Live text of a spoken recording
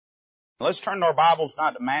Let's turn our Bibles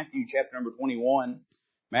now to Matthew chapter number 21.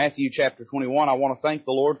 Matthew chapter 21, I want to thank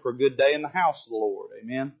the Lord for a good day in the house of the Lord.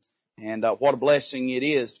 Amen. And what a blessing it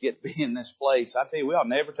is to get to be in this place. I tell you, we ought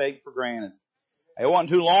never take it for granted. It wasn't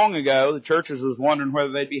too long ago, the churches was wondering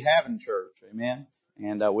whether they'd be having church. Amen.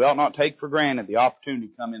 And we ought not take for granted the opportunity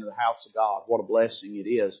to come into the house of God. What a blessing it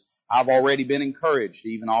is. I've already been encouraged,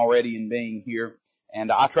 even already in being here.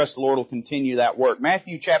 And I trust the Lord will continue that work.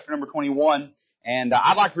 Matthew chapter number 21. And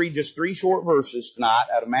I'd like to read just 3 short verses tonight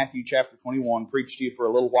out of Matthew chapter 21, preach to you for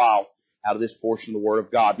a little while out of this portion of the Word of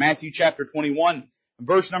God. Matthew chapter 21,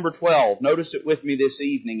 verse number 12. Notice it with me this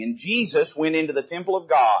evening. And Jesus went into the temple of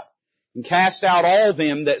God and cast out all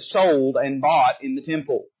them that sold and bought in the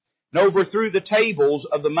temple, and overthrew the tables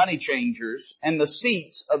of the money changers and the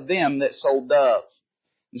seats of them that sold doves,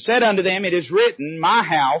 and said unto them, It is written, My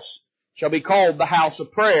house shall be called the house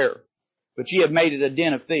of prayer, but ye have made it a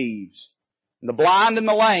den of thieves. And the blind and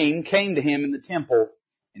the lame came to him in the temple,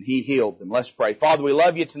 and he healed them. Let's pray. Father, we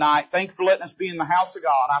love you tonight. Thank you for letting us be in the house of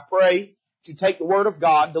God. I pray that you take the Word of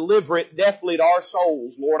God, deliver it deftly to our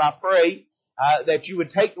souls. Lord, I pray that you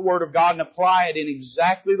would take the Word of God and apply it in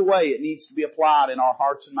exactly the way it needs to be applied in our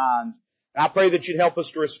hearts and minds. And I pray that you'd help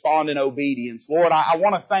us to respond in obedience. Lord, I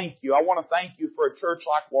want to thank you. I want to thank you for a church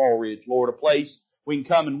like Walridge, Lord, a place we can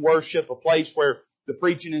come and worship, a place where the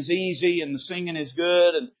preaching is easy and the singing is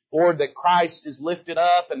good, and Lord, that Christ is lifted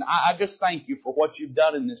up. And I just thank you for what you've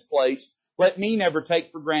done in this place. Let me never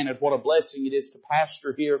take for granted what a blessing it is to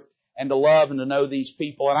pastor here and to love and to know these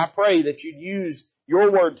people. And I pray that you'd use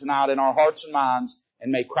your word tonight in our hearts and minds,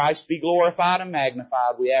 and may Christ be glorified and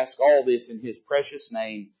magnified. We ask all this in his precious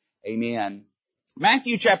name. Amen.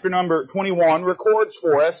 Matthew chapter number 21 records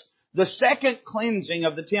for us the second cleansing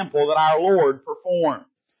of the temple that our Lord performed.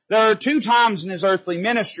 There are 2 times in his earthly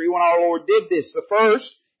ministry when our Lord did this. The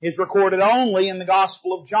first is recorded only in the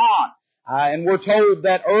Gospel of John. And we're told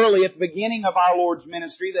that early at the beginning of our Lord's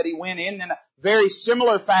ministry that he went in a very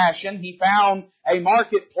similar fashion. He found a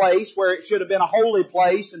marketplace where it should have been a holy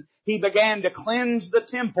place, and he began to cleanse the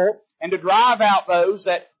temple and to drive out those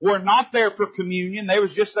that were not there for communion. They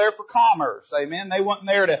was just there for commerce. Amen. They weren't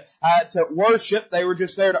there to worship. They were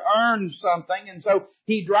just there to earn something. And so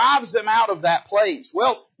he drives them out of that place.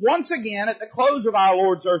 Well, once again, at the close of our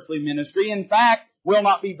Lord's earthly ministry, in fact, will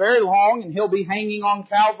not be very long, and he'll be hanging on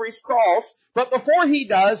Calvary's cross. But before he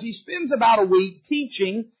does, he spends about a week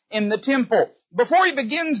teaching in the temple. Before he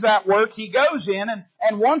begins that work, he goes in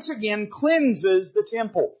and once again cleanses the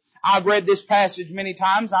temple. I've read this passage many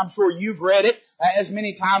times. I'm sure you've read it as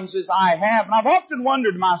many times as I have. And I've often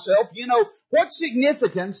wondered to myself, what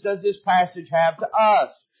significance does this passage have to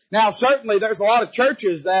us? Now, certainly there's a lot of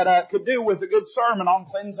churches that could do with a good sermon on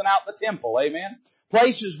cleansing out the temple. Amen.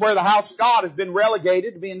 Places where the house of God has been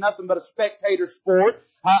relegated to being nothing but a spectator sport,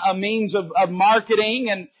 a means of marketing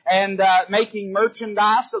and making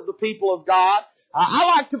merchandise of the people of God.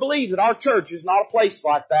 I like to believe that our church is not a place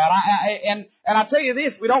like that. And I tell you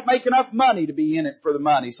this, we don't make enough money to be in it for the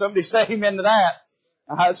money. Somebody say amen to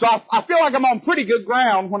that. So I feel like I'm on pretty good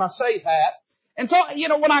ground when I say that. And so,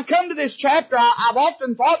 when I come to this chapter, I've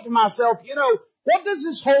often thought to myself, what does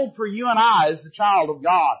this hold for you and I as the child of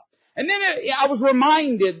God? And then I was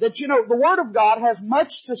reminded that, the Word of God has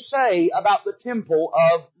much to say about the temple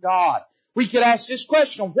of God. We could ask this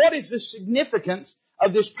question, what is the significance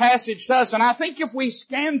of this passage to us? And I think if we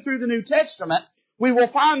scan through the New Testament, we will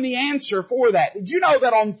find the answer for that. Did you know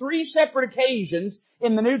that on 3 separate occasions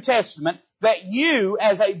in the New Testament, that you,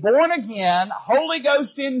 as a born-again, Holy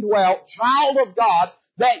Ghost indwelt child of God,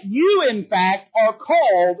 that you, in fact, are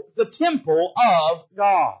called the temple of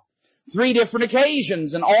God? 3 different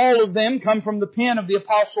occasions, and all of them come from the pen of the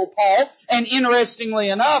Apostle Paul. And interestingly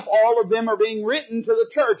enough, all of them are being written to the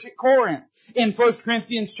church at Corinth. In 1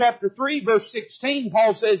 Corinthians chapter 3, verse 16,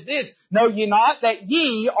 Paul says this, Know ye not that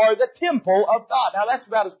ye are the temple of God? Now that's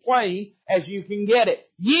about as plain as you can get it.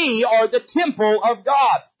 Ye are the temple of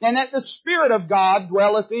God, and that the Spirit of God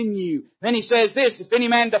dwelleth in you. Then he says this, If any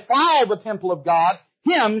man defile the temple of God,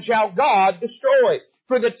 him shall God destroy.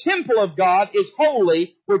 For the temple of God is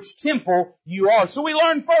holy, which temple you are. So we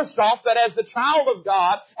learn first off that as the child of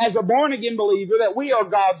God, as a born-again believer, that we are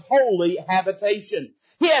God's holy habitation.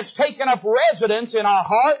 He has taken up residence in our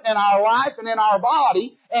heart and our life and in our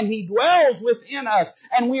body, and He dwells within us.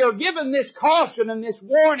 And we are given this caution and this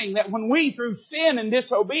warning that when we, through sin and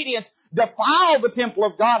disobedience, defile the temple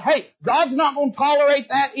of God, hey, God's not going to tolerate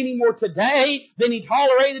that anymore today than He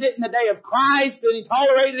tolerated it in the day of Christ, than He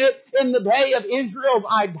tolerated it in the day of Israel's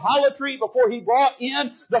idolatry before He brought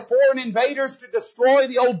in the foreign invaders to destroy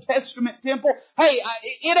the Old Testament temple. Hey,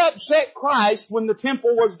 it upset Christ when the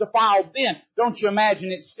temple was defiled then. Don't you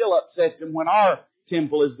imagine it still upsets Him when our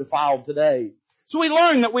temple is defiled today? So we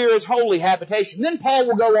learn that we are His holy habitation. Then Paul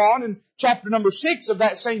will go on in chapter number 6 of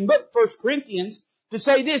that same book, 1 Corinthians, to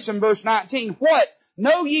say this in verse 19. What?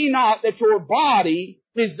 Know ye not that your body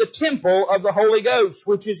is the temple of the Holy Ghost,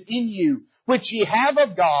 which is in you, which ye have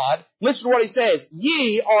of God? Listen to what he says.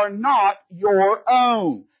 Ye are not your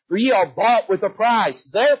own, for ye are bought with a price.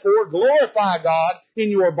 Therefore glorify God in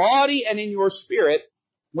your body and in your spirit,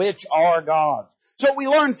 which are God's. So we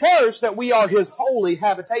learn first that we are His holy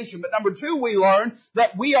habitation. But number two, we learn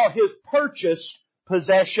that we are His purchased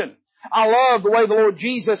possession. I love the way the Lord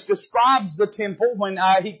Jesus describes the temple when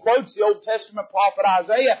He quotes the Old Testament prophet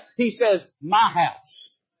Isaiah. He says, my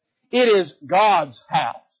house. It is God's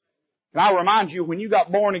house. And I remind you, when you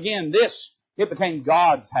got born again, it became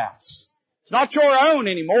God's house. It's not your own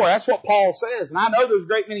anymore. That's what Paul says. And I know there's a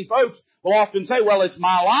great many folks will often say, well, it's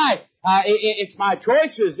my life. It's my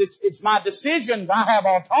choices. It's my decisions. I have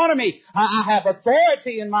autonomy. I have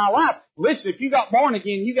authority in my life. Listen, if you got born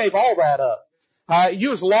again, you gave all that up. You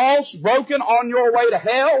was lost, broken, on your way to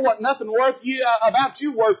hell. Wasn't nothing about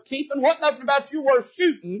you worth keeping. Wasn't nothing about you worth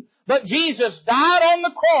shooting. But Jesus died on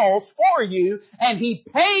the cross for you, and He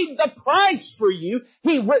paid the price for you.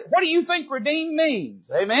 What do you think redeem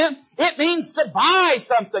means? Amen? It means to buy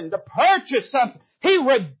something, to purchase something. He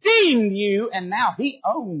redeemed you, and now He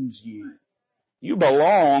owns you. You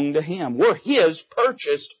belong to Him. We're His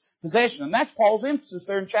purchased possession. And that's Paul's emphasis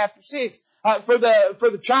there in chapter 6. For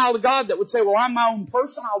the child of God that would say, well, I'm my own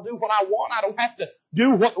person. I'll do what I want. I don't have to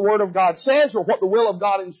do what the Word of God says or what the will of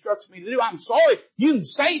God instructs me to do. I'm sorry. You can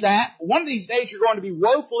say that. One of these days you're going to be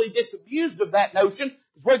woefully disabused of that notion.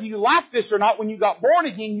 Because whether you like this or not, when you got born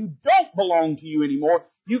again, you don't belong to you anymore.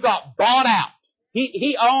 You got bought out.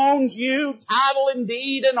 He owns you, title and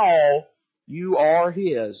deed and all. You are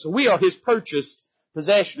His. So we are His purchased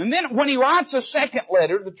possession. And then when he writes a second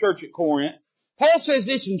letter to the church at Corinth, Paul says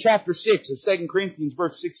this in chapter 6 of 2 Corinthians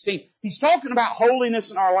verse 16. He's talking about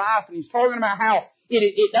holiness in our life, and he's talking about how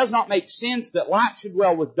it does not make sense that light should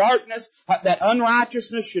dwell with darkness, that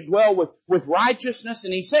unrighteousness should dwell with righteousness.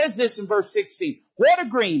 And he says this in verse 16. What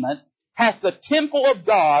agreement hath the temple of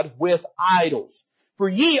God with idols? For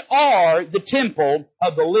ye are the temple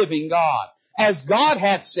of the living God. As God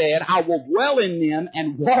hath said, I will dwell in them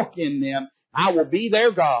and walk in them. I will be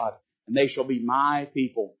their God, and they shall be my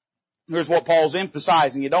people. Here's what Paul's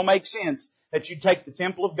emphasizing. It don't make sense that you take the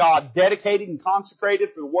temple of God, dedicated and consecrated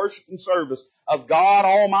for the worship and service of God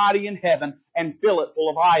Almighty in heaven, and fill it full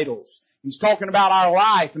of idols. He's talking about our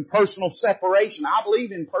life and personal separation. I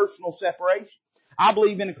believe in personal separation. I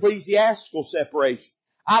believe in ecclesiastical separation.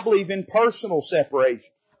 I believe in personal separation.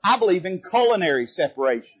 I believe in culinary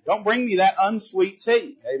separation. Don't bring me that unsweet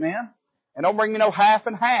tea. Amen? And don't bring me no half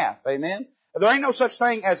and half. Amen? There ain't no such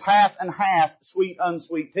thing as half and half sweet,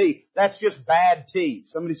 unsweet tea. That's just bad tea.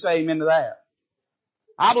 Somebody say amen to that.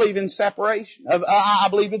 I believe in separation. I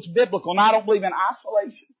believe it's biblical. And I don't believe in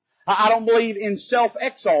isolation. I don't believe in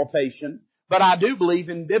self-exaltation. But I do believe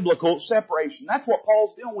in biblical separation. That's what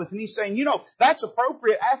Paul's dealing with. And he's saying, that's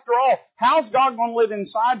appropriate. After all, how's God going to live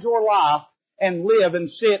inside your life and live and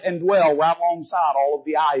sit and dwell right alongside all of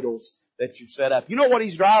the idols that you've set up? You know what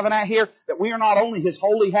he's driving at here? That we are not only His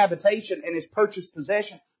holy habitation and His purchased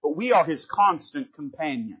possession, but we are His constant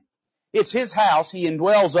companion. It's His house. He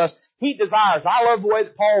indwells us. He desires. I love the way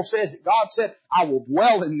that Paul says it. God said, I will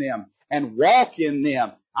dwell in them and walk in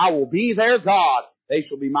them. I will be their God. They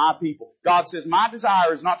shall be my people. God says, my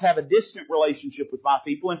desire is not to have a distant relationship with my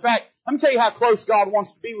people. In fact, let me tell you how close God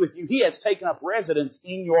wants to be with you. He has taken up residence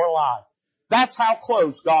in your life. That's how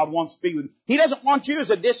close God wants to be with you. He doesn't want you as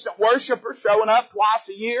a distant worshiper showing up twice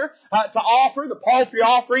a year to offer the paltry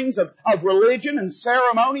offerings of religion and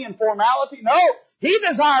ceremony and formality. No, He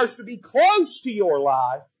desires to be close to your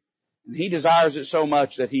life. And He desires it so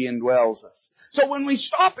much that He indwells us. So when we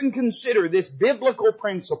stop and consider this biblical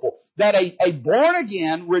principle that a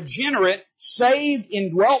born-again, regenerate, saved,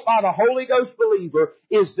 indwelt by the Holy Ghost believer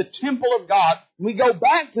is the temple of God, we go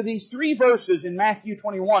back to these 3 verses in Matthew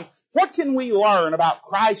 21. What can we learn about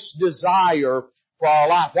Christ's desire for our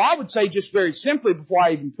life? Well, I would say just very simply before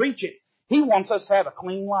I even preach it, He wants us to have a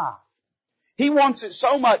clean life. He wants it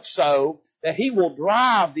so much so that He will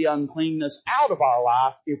drive the uncleanness out of our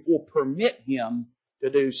life if we'll permit Him to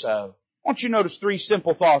do so. I want you to notice three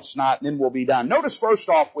simple thoughts tonight, and then we'll be done. Notice first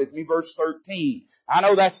off with me verse 13. I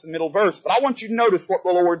know that's the middle verse, but I want you to notice what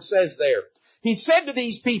the Lord says there. He said to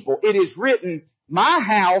these people, "It is written, my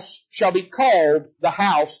house shall be called the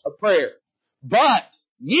house of prayer, but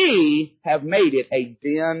ye have made it a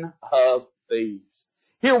den of thieves."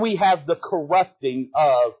 Here we have the corrupting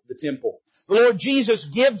of the temple. The Lord Jesus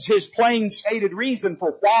gives His plain stated reason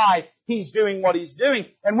for why He's doing what He's doing.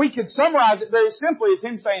 And we could summarize it very simply as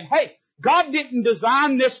Him saying, hey, God didn't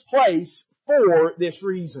design this place for this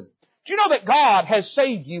reason. Do you know that God has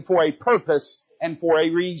saved you for a purpose and for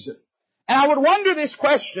a reason? And I would wonder this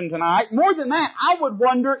question tonight. More than that, I would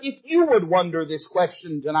wonder if you would wonder this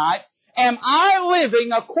question tonight. Am I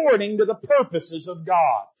living according to the purposes of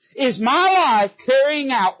God? Is my life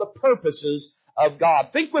carrying out the purposes of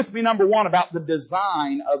God? Think with me, number one, about the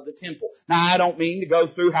design of the temple. Now, I don't mean to go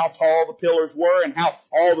through how tall the pillars were and how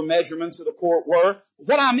all the measurements of the court were.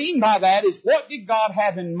 What I mean by that is, what did God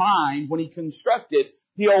have in mind when He constructed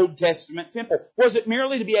the Old Testament temple? Was it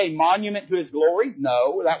merely to be a monument to His glory?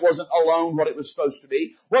 No, that wasn't alone what it was supposed to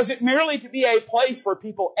be. Was it merely to be a place where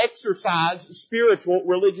people exercised spiritual,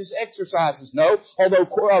 religious exercises? No, although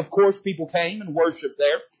of course people came and worshiped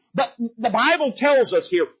there. But the Bible tells us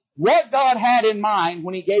here what God had in mind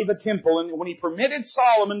when He gave a temple and when He permitted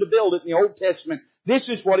Solomon to build it in the Old Testament. This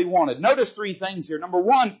is what He wanted. Notice three things here. Number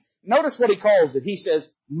one, notice what He calls it. He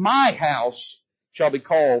says, my house shall be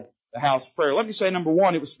called the house of prayer. Let me say, number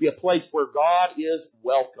one, it was to be a place where God is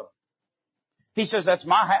welcome. He says, that's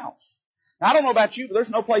my house. Now, I don't know about you, but there's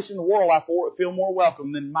no place in the world I feel more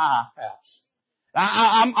welcome than my house.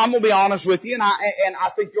 I'm going to be honest with you, and I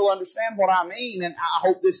think you'll understand what I mean, and I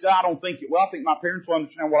hope this, I don't think it will. I think my parents will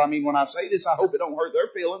understand what I mean when I say this. I hope it don't hurt their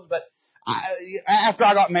feelings, but after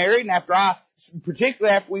I got married and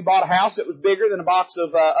particularly after we bought a house that was bigger than a box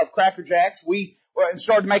of Cracker Jacks, we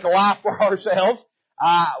started to make a life for ourselves.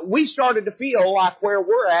 We started to feel like where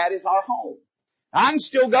we're at is our home. I can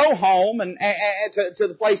still go home and to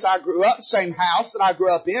the place I grew up, same house that I grew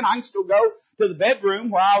up in. I can still go to the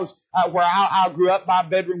bedroom where I grew up, my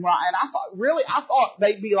bedroom, and I thought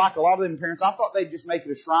they'd be like a lot of them parents. I thought they'd just make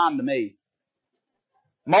it a shrine to me.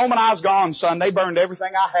 The moment I was gone, son, they burned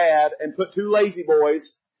everything I had and put 2 lazy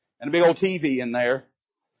boys and a big old TV in there.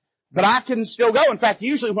 But I can still go. In fact,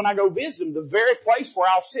 usually when I go visit them, the very place where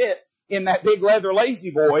I'll sit in that big leather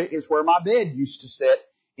lazy boy is where my bed used to sit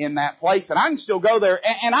in that place. And I can still go there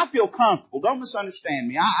and I feel comfortable. Don't misunderstand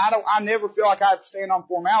me. I never feel like I have to stand on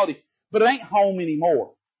formality, but it ain't home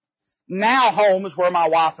anymore. Now home is where my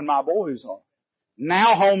wife and my boys are.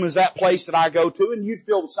 Now home is that place that I go to, and you'd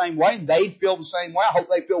feel the same way and they'd feel the same way. I hope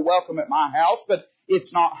they feel welcome at my house, but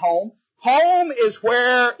it's not home. Home is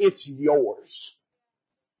where it's yours.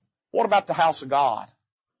 What about the house of God?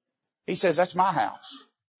 He says, that's my house.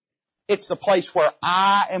 It's the place where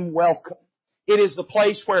I am welcome. It is the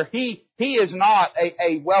place where He is not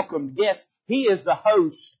a welcomed guest. He is the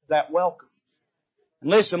host that welcomes. And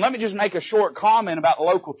listen, let me just make a short comment about the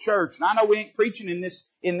local church. And I know we ain't preaching in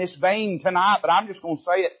this vein tonight, but I'm just going to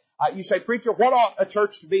say it. You say, preacher, what ought a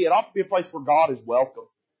church to be? It ought to be a place where God is welcome.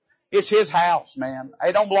 It's His house, man.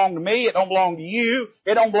 It don't belong to me. It don't belong to you.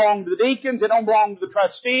 It don't belong to the deacons. It don't belong to the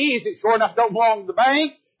trustees. It sure enough don't belong to the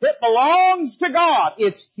bank. It belongs to God.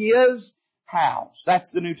 It's His house.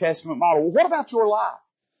 That's the New Testament model. Well, what about your life?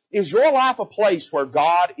 Is your life a place where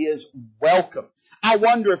God is welcome? I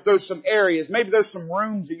wonder if there's some areas, maybe there's some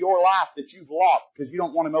rooms of your life that you've locked because you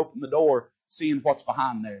don't want Him to open the door seeing what's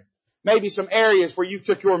behind there. Maybe some areas where you've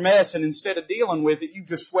took your mess and instead of dealing with it, you've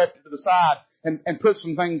just swept it to the side and put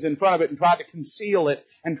some things in front of it and tried to conceal it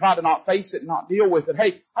and tried to not face it and not deal with it.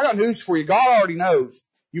 Hey, I got news for you. God already knows.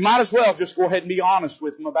 You might as well just go ahead and be honest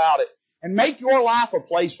with Him about it. And make your life a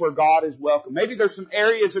place where God is welcome. Maybe there's some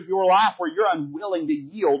areas of your life where you're unwilling to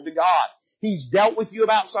yield to God. He's dealt with you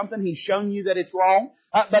about something. He's shown you that it's wrong,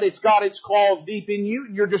 but it's got its claws deep in you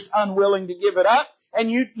and you're just unwilling to give it up.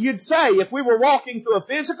 And you'd say, if we were walking through a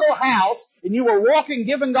physical house and you were walking,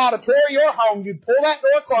 giving God a tour of your home, you'd pull that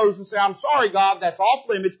door closed and say, I'm sorry, God, that's off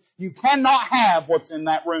limits. You cannot have what's in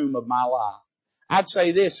that room of my life. I'd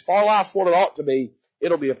say this, if our life's what it ought to be,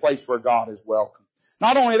 it'll be a place where God is welcome.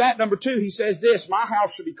 Not only that, number 2, he says this, my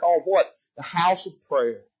house should be called what? The house of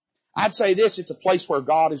prayer. I'd say this, it's a place where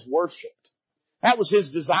God is worshiped. That was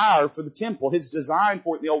His desire for the temple, His design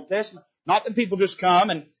for it in the Old Testament. Not that people just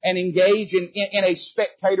come and engage in a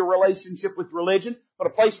spectator relationship with religion, but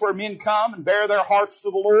a place where men come and bear their hearts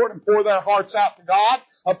to the Lord and pour their hearts out to God.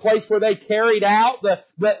 A place where they carried out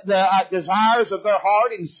the desires of their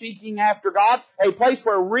heart in seeking after God. A place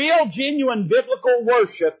where real, genuine biblical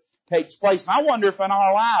worship takes place. And I wonder if in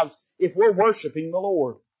our lives, if we're worshiping the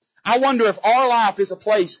Lord. I wonder if our life is a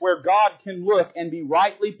place where God can look and be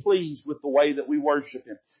rightly pleased with the way that we worship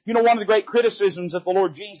Him. You know, one of the great criticisms that the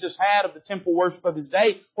Lord Jesus had of the temple worship of His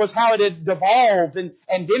day was how it had devolved and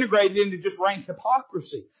integrated into just rank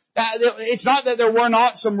hypocrisy. It's not that there were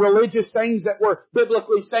not some religious things that were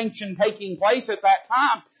biblically sanctioned taking place at that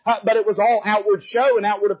time, but it was all outward show and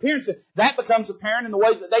outward appearance. That becomes apparent in the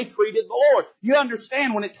way that they treated the Lord. You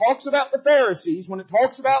understand, when it talks about the Pharisees, when it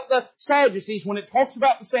talks about the Sadducees, when it talks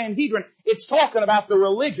about the Sanhedrin, it's talking about the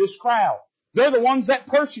religious crowd. They're the ones that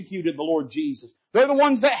persecuted the Lord Jesus. They're the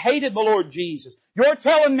ones that hated the Lord Jesus. You're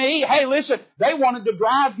telling me, hey, listen, they wanted to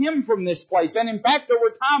drive Him from this place. And in fact, there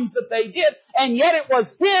were times that they did, and yet it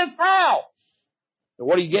was His house. So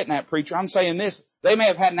what are you getting at, preacher? I'm saying this. They may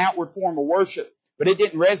have had an outward form of worship, but it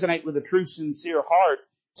didn't resonate with a true, sincere heart.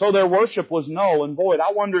 So their worship was null and void.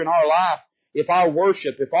 I wonder in our life, if our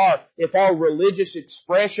worship, if our religious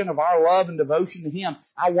expression of our love and devotion to Him,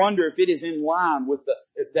 I wonder if it is in line with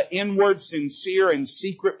the inward, sincere, and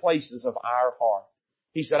secret places of our heart.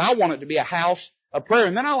 He said, I want it to be a house of prayer.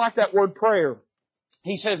 And then I like that word prayer.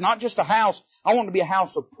 He says, not just a house, I want it to be a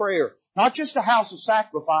house of prayer. Not just a house of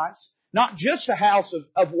sacrifice. Not just a house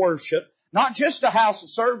of worship. Not just a house of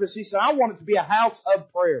service. He said, I want it to be a house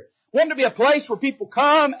of prayer. I want it to be a place where people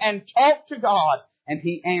come and talk to God, and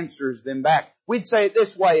He answers them back. We'd say it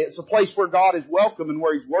this way. It's a place where God is welcome and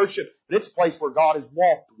where He's worshiped, but it's a place where God is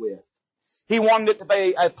walked with. He wanted it to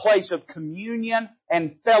be a place of communion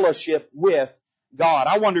and fellowship with God.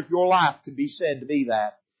 I wonder if your life could be said to be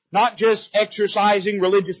that. Not just exercising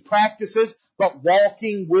religious practices, but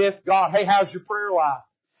walking with God. Hey, how's your prayer life?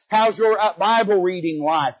 How's your Bible reading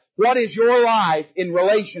life? What is your life in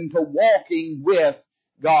relation to walking with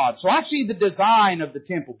God? So I see the design of the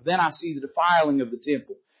temple, but then I see the defiling of the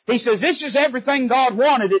temple. He says, this is everything God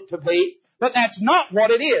wanted it to be, but that's not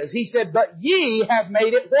what it is. He said, but ye have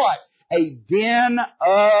made it what? A den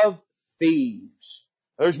of thieves.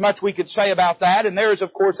 There's much we could say about that, and there is,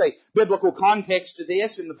 of course, a biblical context to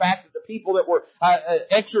this in the fact that the people that were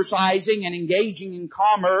exercising and engaging in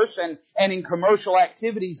commerce and in commercial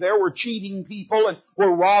activities there were cheating people and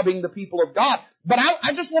were robbing the people of God. But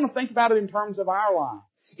I just want to think about it in terms of our life.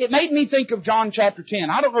 It made me think of John chapter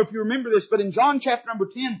 10. I don't know if you remember this, but in John chapter number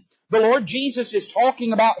 10, the Lord Jesus is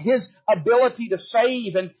talking about His ability to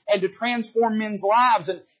save and to transform men's lives.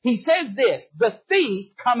 And He says this, the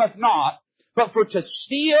thief cometh not, but for to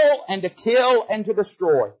steal and to kill and to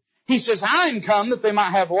destroy. He says, I am come that they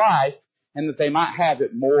might have life and that they might have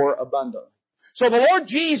it more abundantly. So the Lord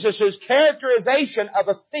Jesus' characterization of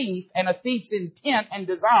a thief and a thief's intent and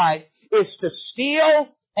design is to steal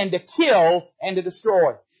and to kill and to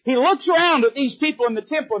destroy. He looks around at these people in the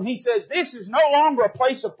temple and He says, this is no longer a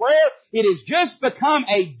place of prayer. It has just become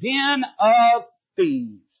a den of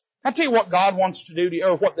thieves. I tell you what God wants to do to you,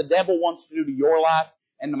 or what the devil wants to do to your life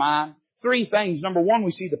and to mine. 3 things. Number 1,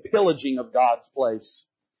 we see the pillaging of God's place.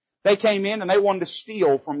 They came in and they wanted to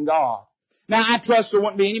steal from God. Now, I trust there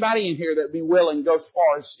wouldn't be anybody in here that would be willing to go as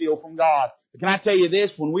far as steal from God. But can I tell you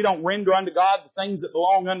this? When we don't render unto God the things that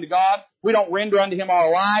belong unto God, we don't render unto Him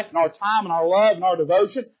our life and our time and our love and our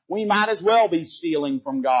devotion, we might as well be stealing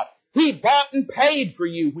from God. He bought and paid for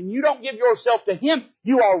you. When you don't give yourself to Him,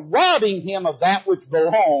 you are robbing Him of that which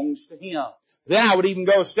belongs to Him. Then I would even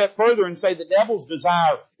go a step further and say the devil's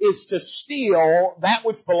desire is to steal that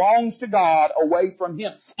which belongs to God away from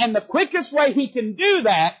Him. And the quickest way he can do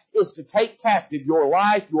that is to take captive your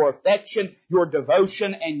life, your affection, your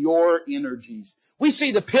devotion, and your energies. We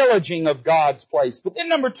see the pillaging of God's place. But then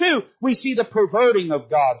number 2, we see the perverting of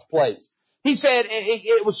God's place. He said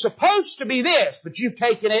it was supposed to be this, but you've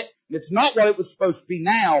taken it, and it's not what it was supposed to be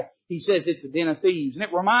now. He says it's a den of thieves. And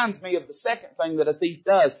it reminds me of the second thing that a thief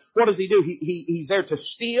does. What does he do? He's there to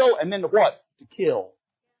steal and then to what? To kill.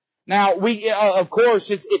 Now, of course,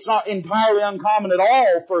 it's not entirely uncommon at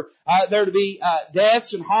all for there to be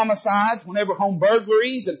deaths and homicides whenever home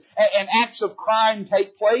burglaries and acts of crime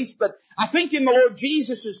take place. But I think in the Lord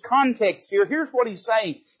Jesus' context here, here's what He's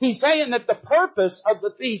saying. He's saying that the purpose of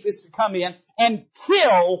the thief is to come in and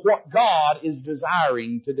kill what God is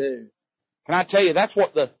desiring to do. Can I tell you, that's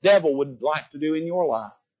what the devil would like to do in your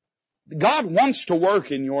life. God wants to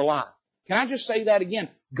work in your life. Can I just say that again?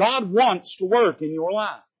 God wants to work in your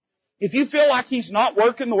life. If you feel like He's not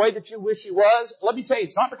working the way that you wish He was, let me tell you,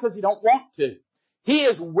 it's not because He don't want to. He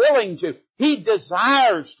is willing to. He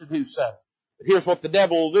desires to do so. But here's what the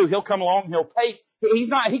devil will do. He'll come along,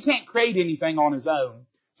 he can't create anything on his own.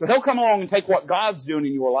 So he'll come along and take what God's doing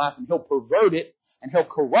in your life and he'll pervert it and he'll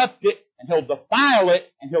corrupt it and he'll defile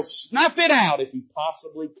it and he'll snuff it out if he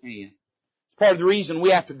possibly can. It's part of the reason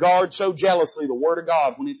we have to guard so jealously the Word of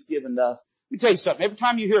God when it's given to us. Let me tell you something. Every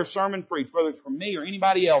time you hear a sermon preached, whether it's from me or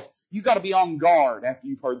anybody else, you got to be on guard after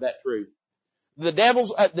you've heard that truth. The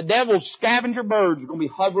devil's scavenger birds are going to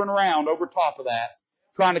be hovering around over top of that,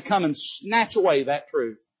 trying to come and snatch away that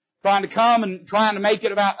truth. Trying to come and trying to make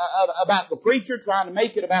it about the preacher, trying to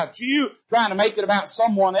make it about you, trying to make it about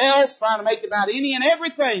someone else, trying to make it about any and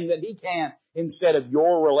everything that he can instead of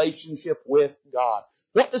your relationship with God.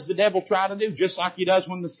 What does the devil try to do? Just like he does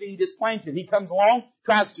when the seed is planted. He comes along,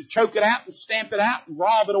 tries to choke it out and stamp it out and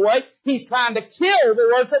rob it away. He's trying to kill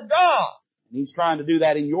the work of God. And he's trying to do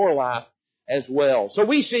that in your life as well. So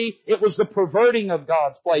we see it was the perverting of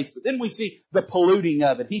God's place, but then we see the polluting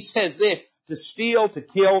of it. He says this, to steal, to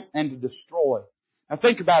kill, and to destroy. Now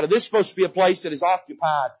think about it. This is supposed to be a place that is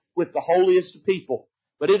occupied with the holiest of people,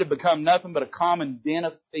 but it had become nothing but a common den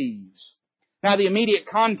of thieves. Now the immediate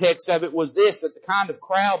context of it was this, that the kind of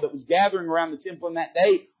crowd that was gathering around the temple in that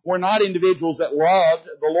day were not individuals that loved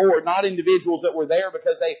the Lord, not individuals that were there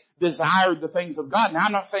because they desired the things of God. Now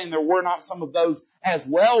I'm not saying there were not some of those as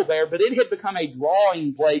well there, but it had become a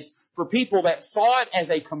drawing place for people that saw it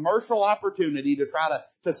as a commercial opportunity to try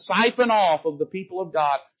to siphon off of the people of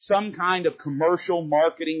God some kind of commercial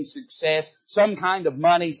marketing success, some kind of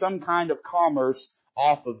money, some kind of commerce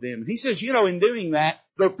off of them. He says, in doing that,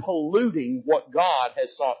 they're polluting what God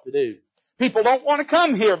has sought to do. People don't want to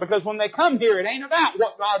come here because when they come here, it ain't about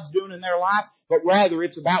what God's doing in their life, but rather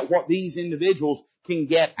it's about what these individuals can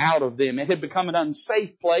get out of them. It had become an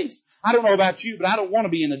unsafe place. I don't know about you, but I don't want to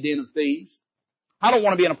be in a den of thieves. I don't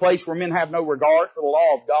want to be in a place where men have no regard for the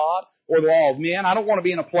law of God or the law of men. I don't want to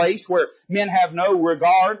be in a place where men have no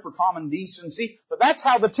regard for common decency. But that's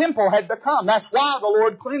how the temple had become. That's why the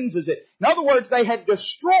Lord cleanses it. In other words, they had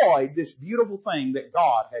destroyed this beautiful thing that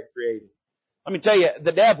God had created. Let me tell you,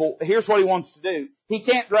 the devil, here's what he wants to do. He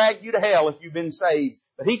can't drag you to hell if you've been saved,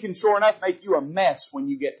 but he can sure enough make you a mess when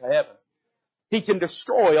you get to heaven. He can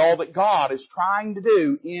destroy all that God is trying to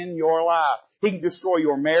do in your life. He can destroy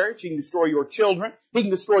your marriage. He can destroy your children. He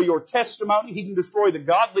can destroy your testimony. He can destroy the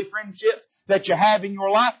godly friendship that you have in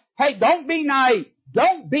your life. Hey, don't be naive.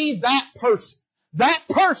 Don't be that person. That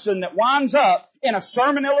person that winds up in a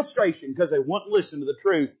sermon illustration because they won't listen to the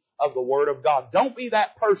truth of the Word of God. Don't be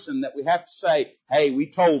that person that we have to say, hey, we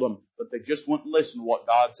told them, but they just wouldn't listen to what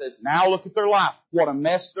God says. Now look at their life. What a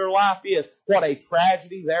mess their life is. What a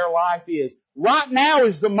tragedy their life is. Right now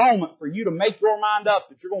is the moment for you to make your mind up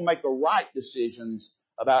that you're going to make the right decisions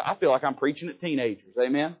about, I feel like I'm preaching at teenagers.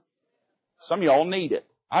 Amen? Some of y'all need it.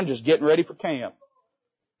 I'm just getting ready for camp.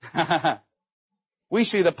 We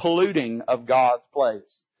see the polluting of God's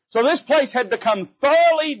place. So this place had become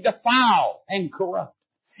thoroughly defiled and corrupt.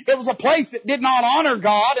 It was a place that did not honor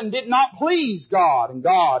God and did not please God, and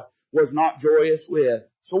God was not joyous with.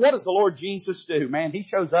 So what does the Lord Jesus do? Man, He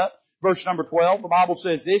shows up. Verse number 12, the Bible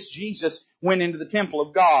says this, Jesus went into the temple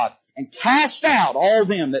of God and cast out all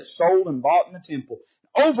them that sold and bought in the temple,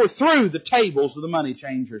 overthrew the tables of the money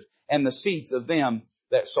changers and the seats of them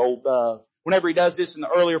that sold doves. Whenever He does this in the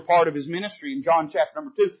earlier part of His ministry, in John chapter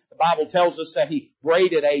number 2, the Bible tells us that He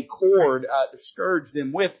braided a cord to scourge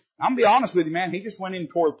them with. I'm going to be honest with you, man, He just went in and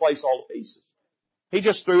tore the place all to pieces. He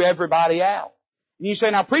just threw everybody out. And you say,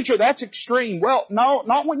 now preacher, that's extreme. Well, no,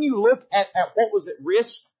 not when you look at what was at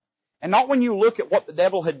risk. And not when you look at what the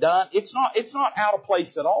devil had done. It's not out of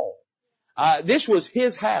place at all. This was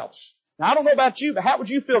his house. Now I don't know about you, but how would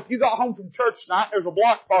you feel if you got home from church tonight and there's a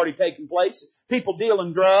block party taking place, people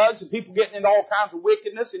dealing drugs and people getting into all kinds of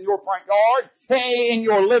wickedness in your front yard, in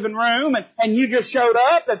your living room, and you just showed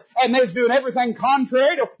up and they're doing everything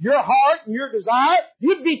contrary to your heart and your desire?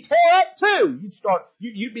 You'd be tore up too.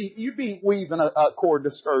 You'd be weaving a cord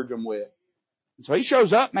to scourge them with. And so He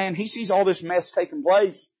shows up, man, He sees all this mess taking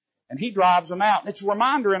place. And He drives them out. And it's a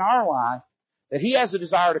reminder in our life that He has a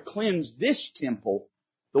desire to cleanse this temple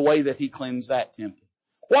the way that He cleansed that temple.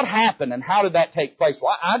 What happened and how did that take place?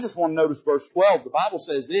 Well, I just want to notice verse 12. The Bible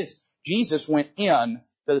says this, Jesus went in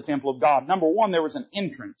to the temple of God. Number one, there was an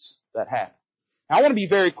entrance that happened. Now, I want to be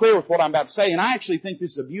very clear with what I'm about to say, and I actually think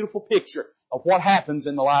this is a beautiful picture of what happens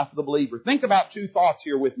in the life of the believer. Think about two thoughts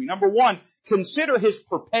here with me. Number one, consider His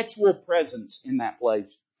perpetual presence in that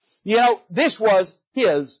place. This was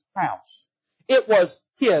His house. It was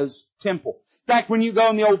His temple. In fact, when you go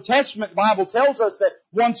in the Old Testament, the Bible tells us that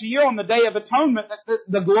once a year on the Day of Atonement, that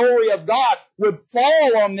the glory of God would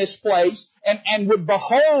fall on this place and would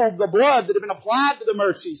behold the blood that had been applied to the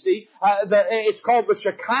mercy seat. It's called the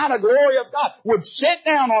Shekinah glory of God. Would sit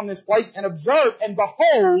down on this place and observe and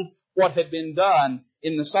behold what had been done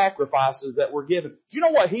in the sacrifices that were given. Do you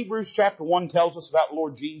know what Hebrews chapter 1 tells us about the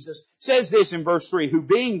Lord Jesus? It says this in verse 3, who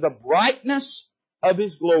being the brightness of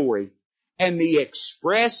His glory and the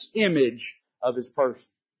express image of His person.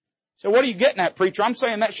 So what are you getting at, preacher? I'm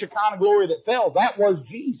saying that Shekinah glory that fell, that was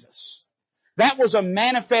Jesus. That was a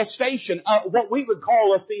manifestation of what we would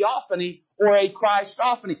call a theophany or a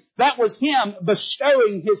Christophany. That was Him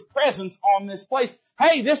bestowing His presence on this place.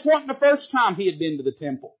 Hey, this wasn't the first time He had been to the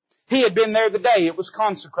temple. He had been there the day it was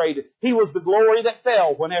consecrated. He was the glory that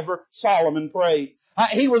fell whenever Solomon prayed.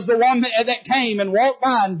 He was the one that came and walked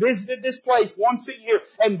by and visited this place once a year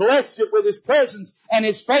and blessed it with His presence and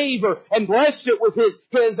His favor and blessed it with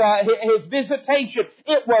His visitation.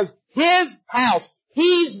 It was His house.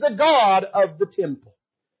 He's the God of the temple.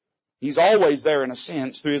 He's always there in a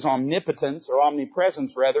sense through His omnipotence or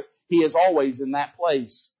omnipresence rather. He is always in that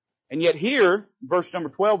place. And yet here, verse number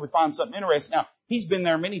 12, we find something interesting. Now, He's been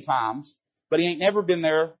there many times, but He ain't never been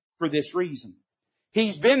there for this reason.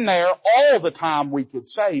 He's been there all the time, we could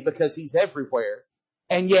say, because He's everywhere.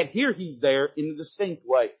 And yet here He's there in a distinct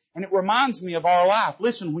way. And it reminds me of our life.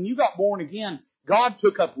 Listen, when you got born again, God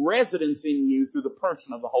took up residence in you through the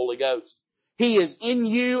person of the Holy Ghost. He is in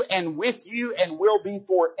you and with you and will be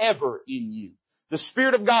forever in you. The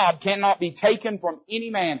Spirit of God cannot be taken from any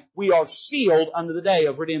man. We are sealed unto the day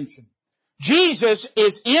of redemption. Jesus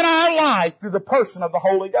is in our life through the person of the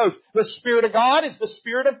Holy Ghost. The Spirit of God is the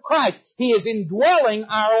Spirit of Christ. He is indwelling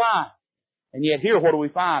our life. And yet here what do we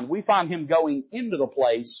find? We find Him going into the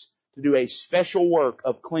place to do a special work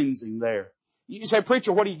of cleansing there. You say,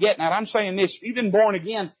 preacher, what are you getting at? I'm saying this. If you've been born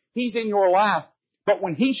again, He's in your life. But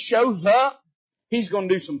when He shows up, He's going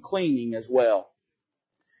to do some cleaning as well.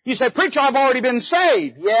 You say, preacher, I've already been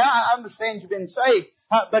saved. Yeah, I understand you've been saved.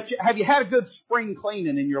 But have you had a good spring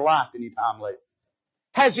cleaning in your life any time lately?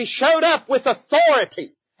 Has He showed up with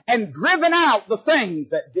authority and driven out the things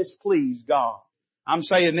that displease God? I'm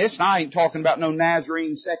saying this, and I ain't talking about no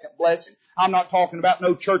Nazarene second blessing. I'm not talking about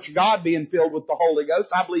no Church of God being filled with the Holy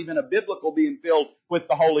Ghost. I believe in a biblical being filled with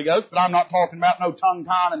the Holy Ghost, but I'm not talking about no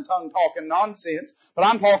tongue-tying and tongue-talking nonsense. But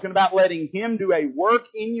I'm talking about letting Him do a work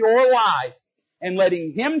in your life and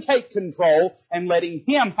letting Him take control and letting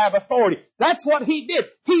Him have authority. That's what He did.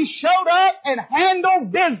 He showed up and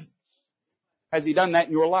handled business. Has He done that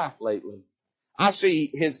in your life lately? I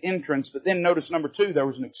see His entrance, but then notice number 2, there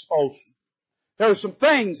was an expulsion. There were some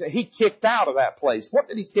things that He kicked out of that place. What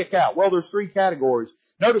did He kick out? Well, there's 3 categories.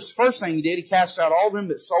 Notice the first thing He did, He cast out all them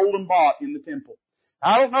that sold and bought in the temple.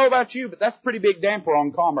 I don't know about you, but that's a pretty big damper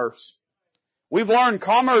on commerce. We've learned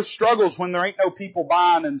commerce struggles when there ain't no people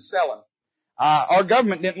buying and selling. Our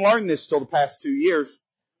government didn't learn this till the past 2 years,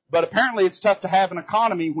 but apparently it's tough to have an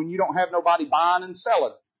economy when you don't have nobody buying and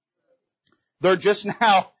selling. They're just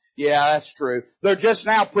now, yeah, that's true. They're just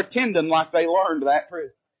now pretending like they learned that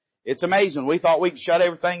truth. It's amazing. We thought we could shut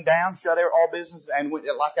everything down, shut all business, and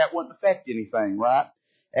like that wouldn't affect anything, right?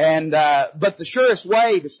 And, but the surest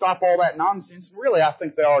way to stop all that nonsense, and really I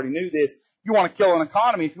think they already knew this, you want to kill an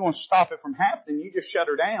economy, if you want to stop it from happening, you just shut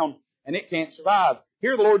her down and it can't survive.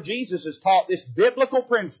 Here the Lord Jesus has taught this biblical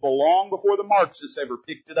principle long before the Marxists ever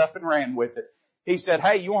picked it up and ran with it. He said,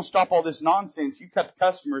 hey, you want to stop all this nonsense, you cut the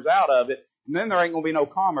customers out of it, and then there ain't going to be no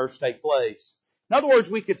commerce take place. In other words,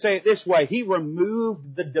 we could say it this way, He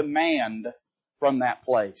removed the demand from that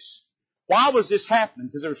place. Why was this happening?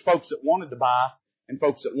 Because there was folks that wanted to buy and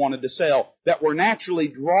folks that wanted to sell that were naturally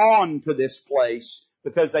drawn to this place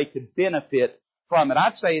because they could benefit from it.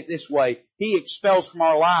 I'd say it this way, He expels from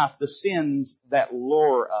our life the sins that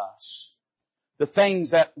lure us, the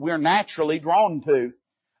things that we're naturally drawn to.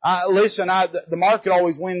 Listen, the market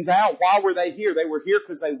always wins out. Why were they here? They were here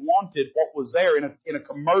because they wanted what was there in a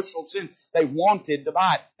commercial sense. They wanted to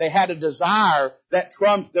buy it. They had a desire that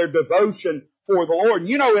trumped their devotion for the Lord. And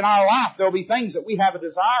you know, in our life, there'll be things that we have a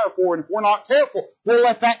desire for, and if we're not careful, we'll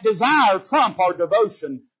let that desire trump our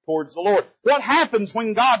devotion towards the Lord. What happens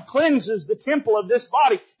when God cleanses the temple of this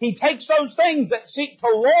body? He takes those things that seek to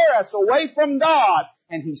lure us away from God,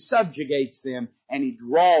 and He subjugates them, and He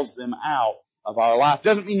draws them out of our life.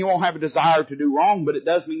 Doesn't mean you won't have a desire to do wrong, but it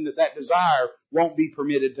does mean that that desire won't be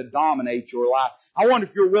permitted to dominate your life. I wonder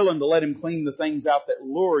if you're willing to let Him clean the things out that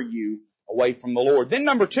lure you away from the Lord. Then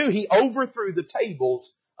number 2, He overthrew the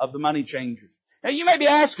tables of the money changers. Now you may be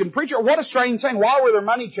asking, preacher, what a strange thing. Why were there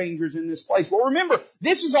money changers in this place? Well, remember,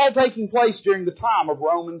 this is all taking place during the time of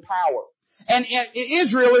Roman power. And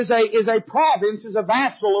Israel is a province, is a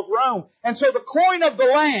vassal of Rome. And so the coin of the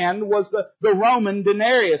land was the Roman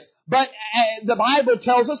denarius. But the Bible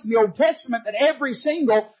tells us in the Old Testament that every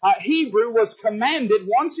single Hebrew was commanded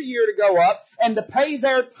once a year to go up and to pay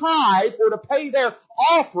their tithe or to pay their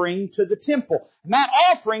offering to the temple. And that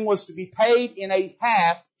offering was to be paid in a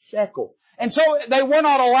half shekel. And so they were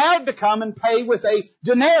not allowed to come and pay with a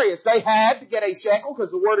denarius. They had to get a shekel because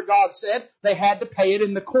the Word of God said they had to pay it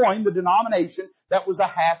in the coin, the denomination, that was a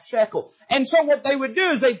half shekel. And so what they would do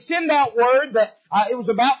is they'd send out word that it was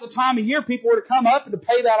about the time of year people were to come up and to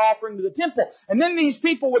pay that offering to the temple. And then these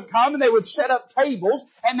people would come and they would set up tables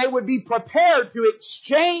and they would be prepared to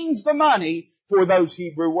exchange the money for those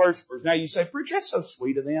Hebrew worshipers. Now you say, preacher, that's so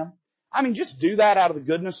sweet of them. I mean, just do that out of the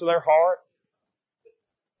goodness of their heart.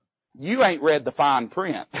 You ain't read the fine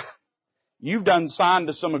print. You've done signed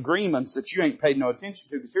to some agreements that you ain't paid no attention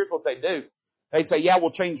to, because here's what they do. They'd say, yeah,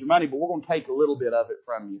 we'll change the money, but we're going to take a little bit of it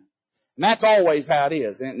from you. And that's always how it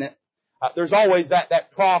is, isn't it? There's always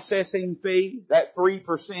that processing fee, that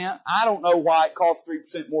 3%. I don't know why it costs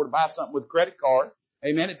 3% more to buy something with a credit card.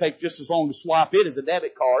 Amen. It takes just as long to swipe it as a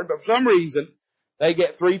debit card, but for some reason, they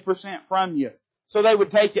get 3% from you. So they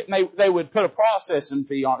would take it and they would put a processing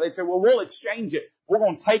fee on it. They'd say, well, we'll exchange it. We're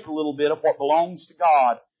going to take a little bit of what belongs to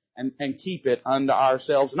God and keep it unto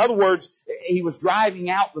ourselves. In other words, he was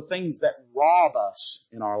driving out the things that rob us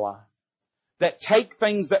in our life, that take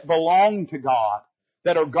things that belong to God,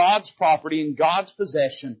 that are God's property and God's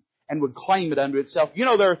possession, and would claim it unto itself. You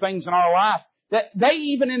know, there are things in our life that they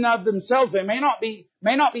even in of themselves, they may not be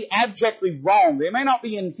abjectly wrong. They may not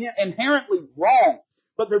be inherently wrong,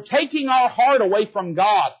 but they're taking our heart away from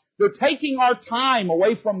God. They're taking our time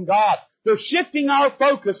away from God. They're shifting our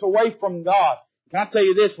focus away from God. Can I tell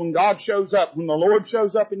you this? When God shows up, when the Lord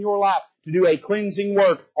shows up in your life to do a cleansing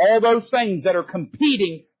work, all those things that are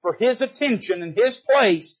competing for His attention and His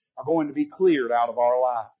place are going to be cleared out of our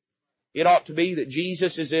life. It ought to be that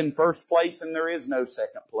Jesus is in first place and there is no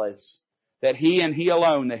second place. That He and He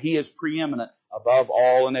alone, that He is preeminent above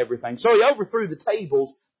all and everything. So He overthrew the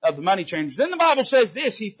tables of the money changers. Then the Bible says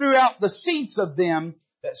this, He threw out the seats of them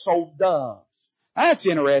that sold doves. Now, that's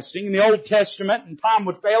interesting. In the Old Testament, and time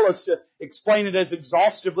would fail us to explain it as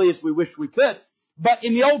exhaustively as we wish we could, but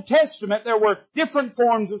in the Old Testament, there were different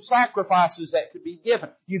forms of sacrifices that could be given.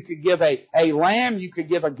 You could give a lamb, you could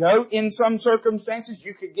give a goat in some circumstances,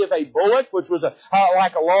 you could give a bullock, which was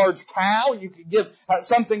like a large cow, you could give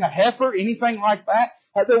a heifer, anything like that.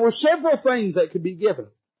 There were several things that could be given.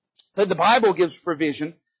 The Bible gives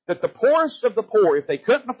provision that the poorest of the poor, if they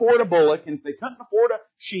couldn't afford a bullock, and if they couldn't afford a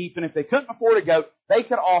sheep, and if they couldn't afford a goat, they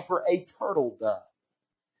could offer a turtle dove.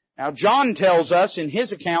 Now, John tells us in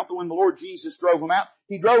his account that when the Lord Jesus drove them out,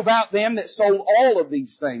 He drove out them that sold all of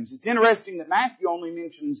these things. It's interesting that Matthew only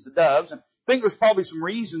mentions the doves, and I think there's probably some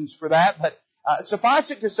reasons for that, but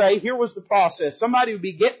suffice it to say, here was the process. Somebody would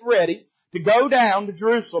be getting ready to go down to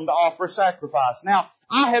Jerusalem to offer a sacrifice. Now,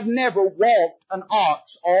 I have never walked an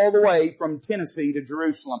ox all the way from Tennessee to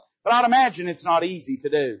Jerusalem, but I'd imagine it's not easy to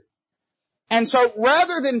do. And so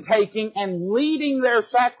rather than taking and leading their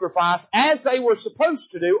sacrifice as they were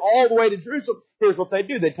supposed to do all the way to Jerusalem, here's what they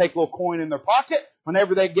do. They'd take a little coin in their pocket.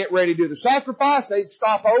 Whenever they'd get ready to do the sacrifice, they'd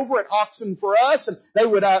stop over at Oxen for Us, and they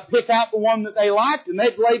would pick out the one that they liked, and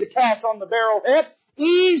they'd lay the cash on the barrel head.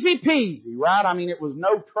 Easy peasy, right? I mean, it was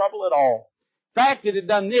no trouble at all. In fact, it had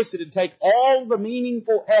done this. It had taken all the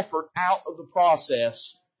meaningful effort out of the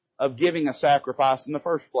process of giving a sacrifice in the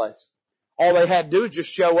first place. All they had to do is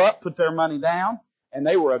just show up, put their money down, and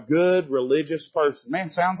they were a good religious person.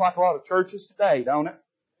 Man, sounds like a lot of churches today, don't it?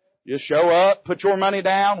 Just show up, put your money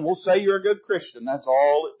down, and we'll say you're a good Christian. That's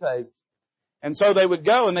all it takes. And so they would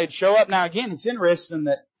go and they'd show up. Now again, it's interesting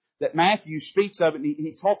that Matthew speaks of it, and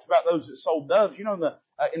he talks about those that sold doves. You know,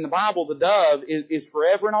 in the Bible, the dove is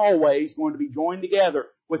forever and always going to be joined together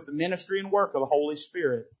with the ministry and work of the Holy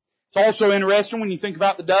Spirit. It's also interesting when you think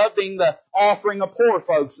about the dove being the offering of poor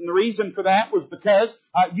folks. And the reason for that was because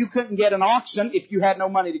you couldn't get an oxen if you had no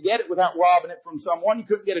money to get it without robbing it from someone. You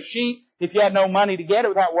couldn't get a sheep if you had no money to get it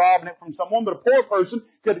without robbing it from someone. But a poor person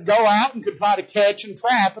could go out and could try to catch and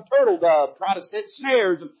trap a turtle dove, try to set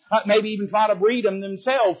snares, and maybe even try to breed them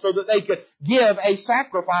themselves so that they could give a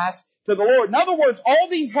sacrifice to the Lord. In other words, all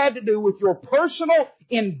these had to do with your personal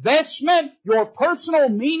investment, your personal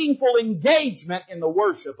meaningful engagement in the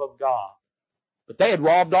worship of God. But they had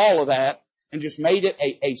robbed all of that and just made it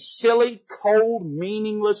a silly, cold,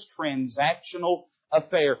 meaningless, transactional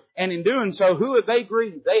affair. And in doing so, who had they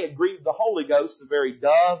grieved? They had grieved the Holy Ghost, the very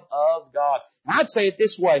dove of God. And I'd say it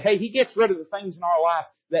this way, hey, He gets rid of the things in our life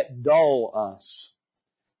that dull us,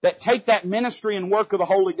 that take that ministry and work of the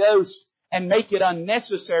Holy Ghost and make it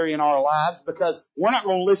unnecessary in our lives, because we're not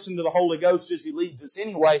going to listen to the Holy Ghost as He leads us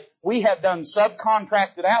anyway. We have done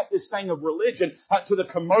subcontracted out this thing of religion to the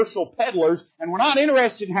commercial peddlers, and we're not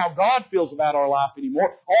interested in how God feels about our life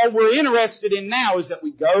anymore. All we're interested in now is that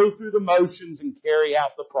we go through the motions and carry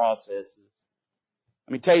out the processes.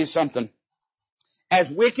 Let me tell you something. As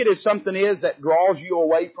wicked as something is that draws you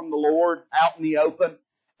away from the Lord out in the open,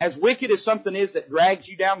 as wicked as something is that drags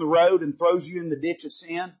you down the road and throws you in the ditch of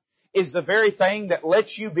sin, is the very thing that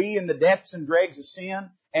lets you be in the depths and dregs of sin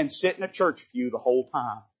and sit in a church pew the whole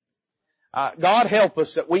time. God help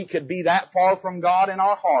us that we could be that far from God in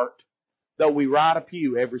our heart, though we ride a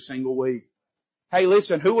pew every single week. Hey,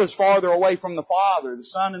 listen, who was farther away from the Father, the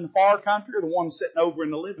son in the far country or the one sitting over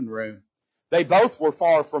in the living room? They both were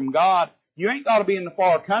far from God. You ain't got to be in the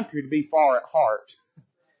far country to be far at heart.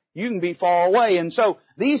 You can be far away. And so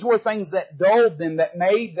these were things that dulled them, that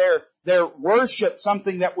made their worship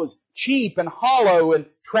something that was cheap and hollow and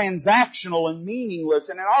transactional and meaningless.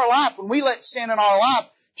 And in our life, when we let sin in our life,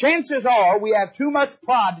 chances are we have too much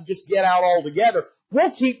pride to just get out altogether.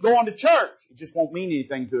 We'll keep going to church. It just won't mean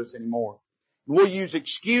anything to us anymore. We'll use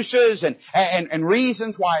excuses and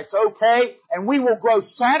reasons why it's okay, and we will grow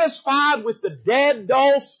satisfied with the dead,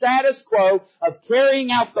 dull status quo of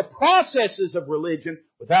carrying out the processes of religion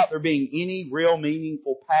without there being any real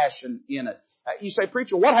meaningful passion in it. You say,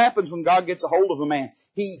 preacher, what happens when God gets a hold of a man?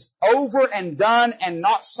 He's over and done and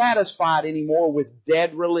not satisfied anymore with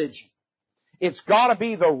dead religion. It's got to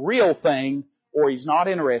be the real thing, or He's not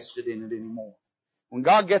interested in it anymore. When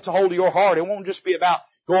God gets a hold of your heart, it won't just be about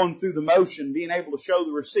going through the motion, being able to show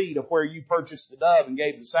the receipt of where you purchased the dove and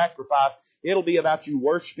gave the sacrifice. It'll be about you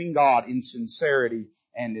worshiping God in sincerity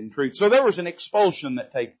and in truth. So there was an expulsion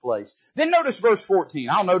that takes place. Then notice verse 14.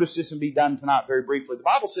 I'll notice this and be done tonight very briefly. The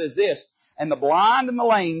Bible says this, and the blind and the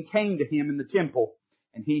lame came to Him in the temple,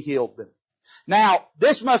 and He healed them. Now,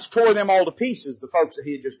 this must tore them all to pieces, the folks that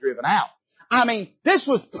He had just driven out. I mean, this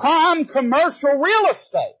was prime commercial real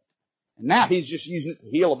estate. And now He's just using it to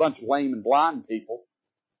heal a bunch of lame and blind people.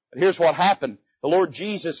 But here's what happened. The Lord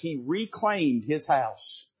Jesus, He reclaimed His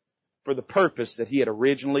house for the purpose that He had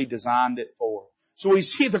originally designed it for. So we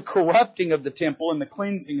see the corrupting of the temple and the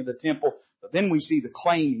cleansing of the temple, but then we see the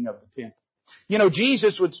claiming of the temple. You know,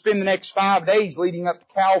 Jesus would spend the next 5 days leading up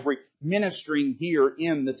to Calvary ministering here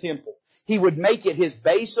in the temple. He would make it His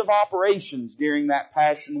base of operations during that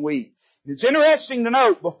Passion Week. And it's interesting to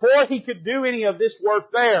note, before He could do any of this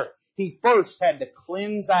work there, He first had to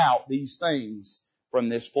cleanse out these things from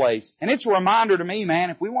this place. And it's a reminder to me,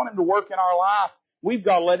 man, if we want Him to work in our life, we've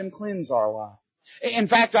got to let Him cleanse our life. In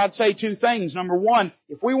fact, I'd say 2 things. Number 1,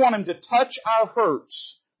 if we want Him to touch our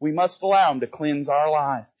hurts, we must allow Him to cleanse our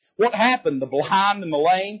life. What happened? The blind and the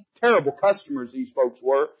lame, terrible customers these folks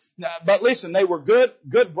were. But listen, they were good,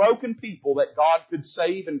 broken people that God could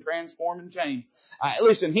save and transform and change.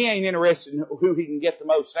 Listen, He ain't interested in who He can get the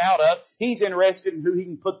most out of. He's interested in who He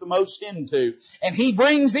can put the most into. And He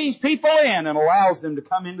brings these people in and allows them to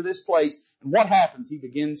come into this place. And what happens? He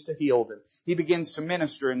begins to heal them. He begins to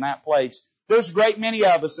minister in that place. There's a great many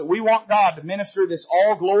of us that we want God to minister this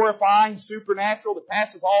all-glorifying, supernatural, that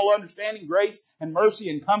passeth all understanding, grace and mercy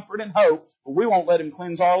and comfort and hope, but we won't let Him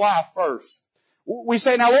cleanse our life first. We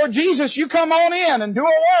say, now Lord Jesus, You come on in and do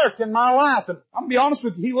a work in my life. And I'm going to be honest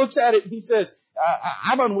with you, He looks at it and He says,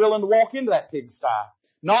 I'm unwilling to walk into that pigsty.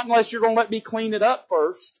 Not unless you're going to let me clean it up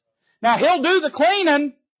first. Now He'll do the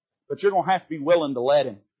cleaning, but you're going to have to be willing to let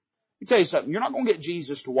Him. Let me tell you something, you're not going to get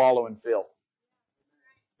Jesus to wallow in filth.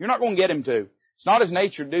 You're not going to get Him to. It's not His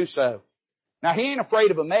nature to do so. Now, He ain't afraid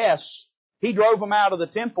of a mess. He drove them out of the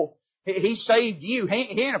temple. He saved you.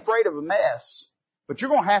 He ain't afraid of a mess. But you're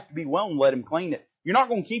going to have to be willing to let Him clean it. You're not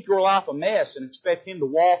going to keep your life a mess and expect Him to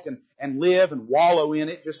walk and live and wallow in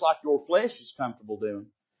it just like your flesh is comfortable doing.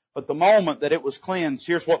 But the moment that it was cleansed,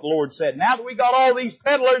 here's what the Lord said. Now that we got all these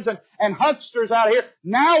peddlers and hucksters out here,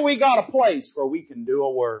 now we got a place where we can do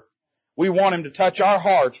a work. We want Him to touch our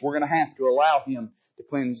hearts. We're going to have to allow Him to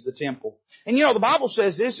cleanse the temple. And you know, the Bible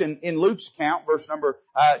says this in Luke's account,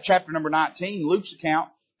 chapter number 19, Luke's account,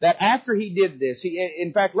 that after He did this,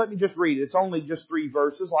 in fact, let me just read it. It's only just 3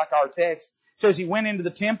 verses like our text. It says, He went into the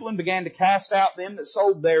temple and began to cast out them that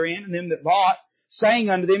sold therein and them that bought, saying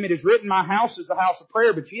unto them, It is written, My house is a house of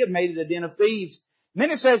prayer, but ye have made it a den of thieves. And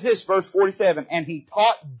then it says this, verse 47, and He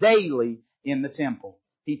taught daily in the temple.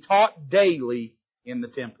 He taught daily in the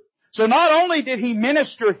temple. So not only did He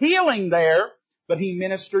minister healing there, but He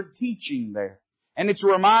ministered teaching there. And it's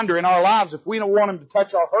a reminder in our lives, if we don't want Him to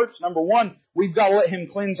touch our hurts, number 1, we've got to let Him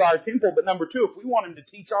cleanse our temple. But number 2, if we want Him to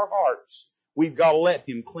teach our hearts, we've got to let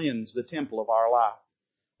Him cleanse the temple of our life.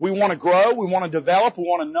 We want to grow, we want to develop, we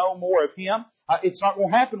want to know more of Him. It's not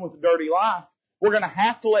going to happen with a dirty life. We're going to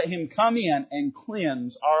have to let Him come in and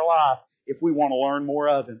cleanse our life if we want to learn more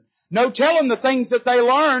of Him. No telling the things that they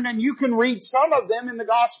learned, and you can read some of them in the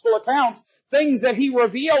gospel accounts. Things that He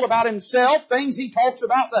revealed about Himself, things He talks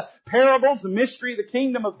about, the parables, the mystery of the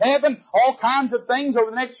kingdom of heaven, all kinds of things over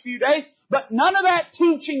the next few days. But none of that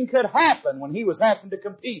teaching could happen when he was having to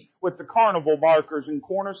compete with the carnival barkers and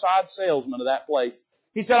corner-side salesmen of that place.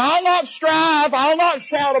 He said, I'll not strive, I'll not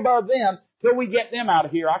shout above them till we get them out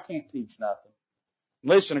of here. I can't teach nothing.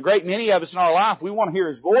 Listen, a great many of us in our life, we want to hear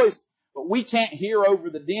His voice, but we can't hear over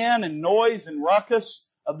the din and noise and ruckus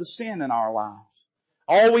of the sin in our lives.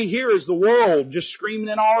 All we hear is the world just screaming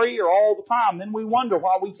in our ear all the time. Then we wonder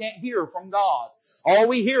why we can't hear from God. All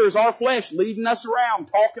we hear is our flesh leading us around,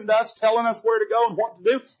 talking to us, telling us where to go and what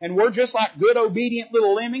to do. And we're just like good obedient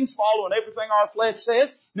little lemmings following everything our flesh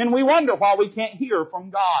says. Then we wonder why we can't hear from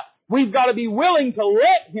God. We've got to be willing to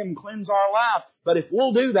let Him cleanse our life. But if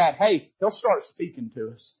we'll do that, hey, He'll start speaking to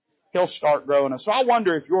us. He'll start growing us. So I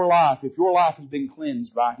wonder if your life has been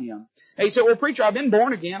cleansed by Him. And you say, well, preacher, I've been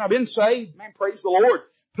born again. I've been saved. Man, praise the Lord.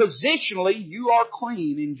 Positionally, you are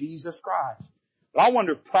clean in Jesus Christ. But I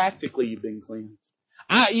wonder if practically you've been cleansed.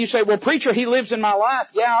 You say, well, preacher, He lives in my life.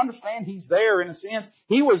 Yeah, I understand He's there in a sense.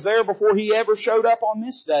 He was there before He ever showed up on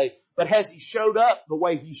this day. But has He showed up the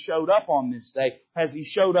way He showed up on this day? Has He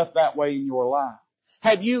showed up that way in your life?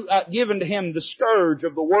 Have you given to Him the scourge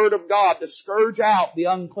of the Word of God to scourge out the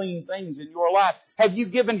unclean things in your life? Have you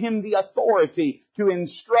given Him the authority to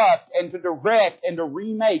instruct and to direct and to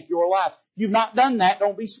remake your life? If you've not done that,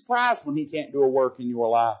 don't be surprised when He can't do a work in your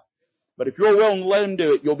life. But if you're willing to let Him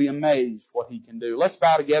do it, you'll be amazed what He can do. Let's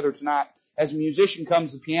bow together tonight. As a musician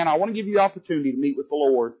comes to the piano, I want to give you the opportunity to meet with the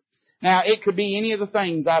Lord. Now, it could be any of the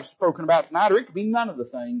things I've spoken about tonight, or it could be none of the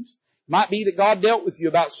things. It might be that God dealt with you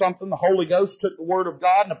about something. The Holy Ghost took the Word of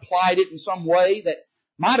God and applied it in some way that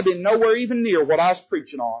might have been nowhere even near what I was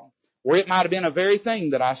preaching on. Or it might have been a very thing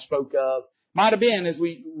that I spoke of. Might have been as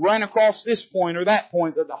we ran across this point or that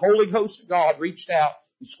point that the Holy Ghost of God reached out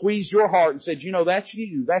and squeezed your heart and said, you know, that's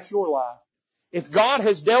you. That's your life. If God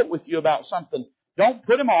has dealt with you about something, don't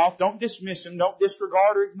put Him off. Don't dismiss Him. Don't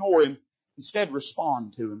disregard or ignore Him. Instead,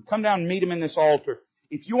 respond to Him. Come down and meet Him in this altar.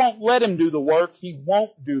 If you won't let Him do the work, He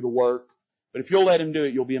won't do the work. But if you'll let Him do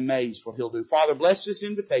it, you'll be amazed what He'll do. Father, bless this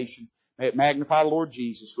invitation. May it magnify the Lord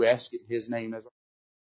Jesus. We ask it in His name as